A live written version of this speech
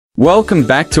Welcome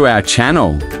back to our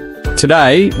channel.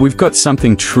 Today, we've got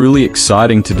something truly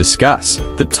exciting to discuss: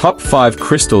 the top 5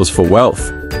 crystals for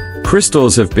wealth.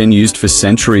 Crystals have been used for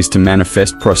centuries to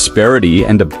manifest prosperity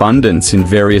and abundance in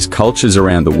various cultures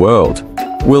around the world.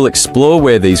 We'll explore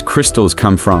where these crystals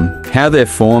come from, how they're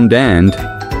formed, and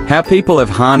how people have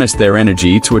harnessed their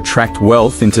energy to attract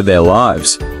wealth into their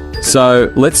lives.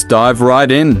 So, let's dive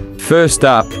right in. First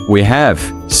up, we have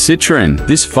citrine.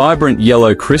 This vibrant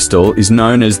yellow crystal is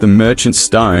known as the merchant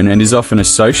stone and is often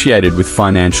associated with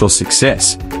financial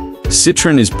success.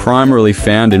 Citrine is primarily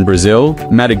found in Brazil,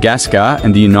 Madagascar,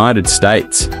 and the United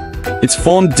States. It's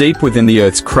formed deep within the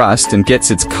Earth's crust and gets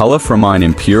its color from iron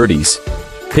impurities.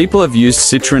 People have used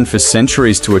citrine for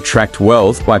centuries to attract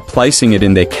wealth by placing it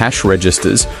in their cash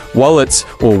registers, wallets,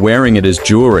 or wearing it as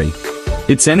jewelry.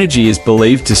 Its energy is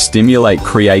believed to stimulate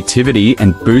creativity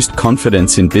and boost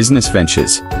confidence in business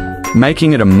ventures,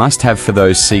 making it a must-have for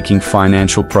those seeking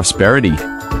financial prosperity.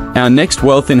 Our next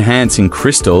wealth-enhancing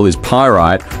crystal is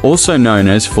pyrite, also known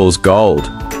as fool's gold.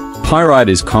 Pyrite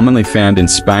is commonly found in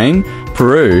Spain,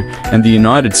 Peru, and the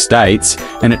United States,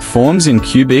 and it forms in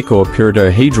cubic or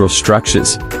pyridohedral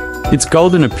structures. Its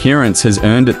golden appearance has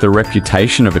earned it the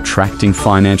reputation of attracting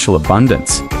financial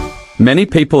abundance. Many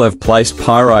people have placed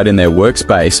pyrite in their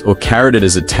workspace or carried it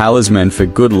as a talisman for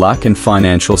good luck and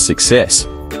financial success.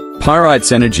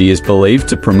 Pyrite's energy is believed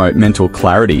to promote mental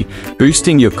clarity,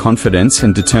 boosting your confidence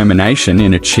and determination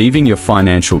in achieving your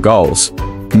financial goals.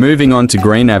 Moving on to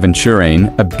green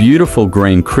aventurine, a beautiful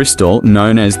green crystal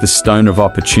known as the stone of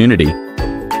opportunity.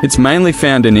 It's mainly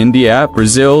found in India,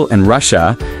 Brazil, and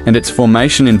Russia, and its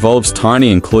formation involves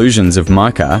tiny inclusions of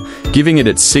mica, giving it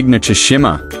its signature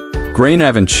shimmer. Green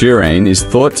aventurine is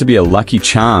thought to be a lucky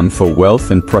charm for wealth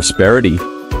and prosperity.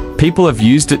 People have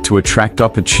used it to attract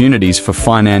opportunities for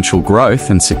financial growth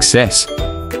and success.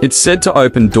 It's said to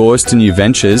open doors to new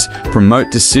ventures,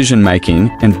 promote decision-making,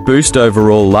 and boost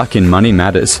overall luck in money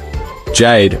matters.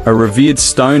 Jade, a revered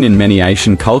stone in many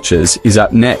Asian cultures, is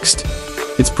up next.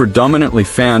 It's predominantly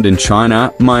found in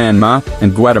China, Myanmar,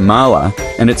 and Guatemala,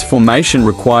 and its formation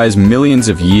requires millions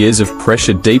of years of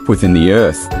pressure deep within the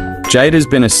earth. Jade has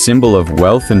been a symbol of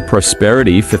wealth and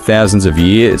prosperity for thousands of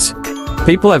years.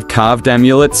 People have carved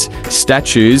amulets,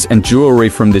 statues, and jewelry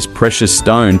from this precious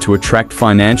stone to attract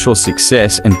financial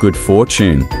success and good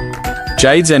fortune.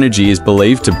 Jade's energy is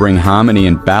believed to bring harmony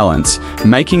and balance,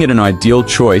 making it an ideal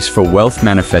choice for wealth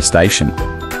manifestation.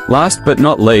 Last but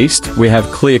not least, we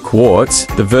have clear quartz,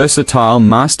 the versatile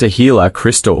master healer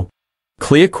crystal.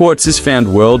 Clear quartz is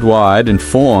found worldwide and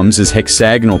forms as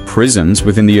hexagonal prisms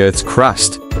within the Earth's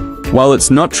crust. While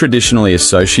it's not traditionally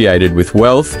associated with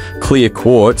wealth, clear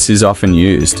quartz is often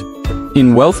used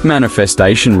in wealth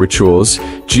manifestation rituals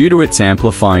due to its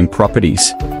amplifying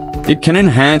properties. It can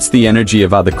enhance the energy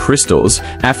of other crystals,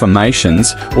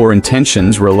 affirmations, or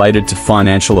intentions related to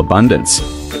financial abundance.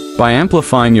 By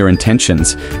amplifying your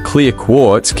intentions, clear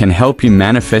quartz can help you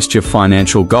manifest your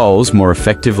financial goals more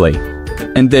effectively.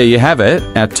 And there you have it,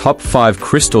 our top 5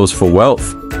 crystals for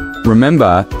wealth.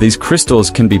 Remember, these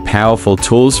crystals can be powerful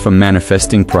tools for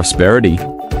manifesting prosperity,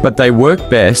 but they work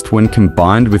best when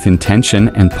combined with intention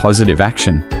and positive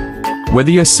action.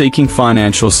 Whether you're seeking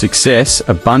financial success,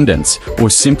 abundance, or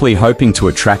simply hoping to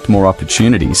attract more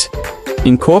opportunities,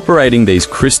 incorporating these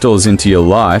crystals into your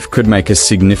life could make a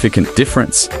significant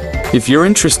difference. If you're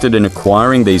interested in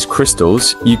acquiring these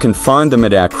crystals, you can find them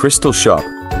at our crystal shop.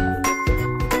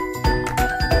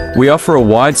 We offer a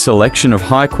wide selection of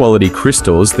high-quality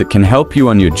crystals that can help you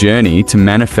on your journey to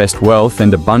manifest wealth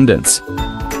and abundance.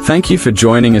 Thank you for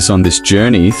joining us on this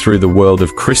journey through the world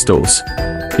of crystals.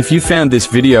 If you found this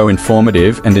video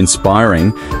informative and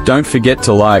inspiring, don't forget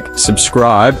to like,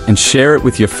 subscribe, and share it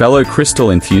with your fellow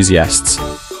crystal enthusiasts.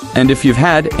 And if you've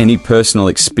had any personal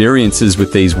experiences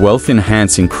with these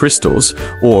wealth-enhancing crystals,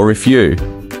 or if you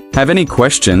have any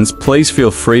questions, please feel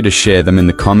free to share them in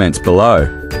the comments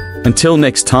below. Until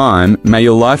next time, may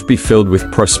your life be filled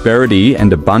with prosperity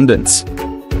and abundance.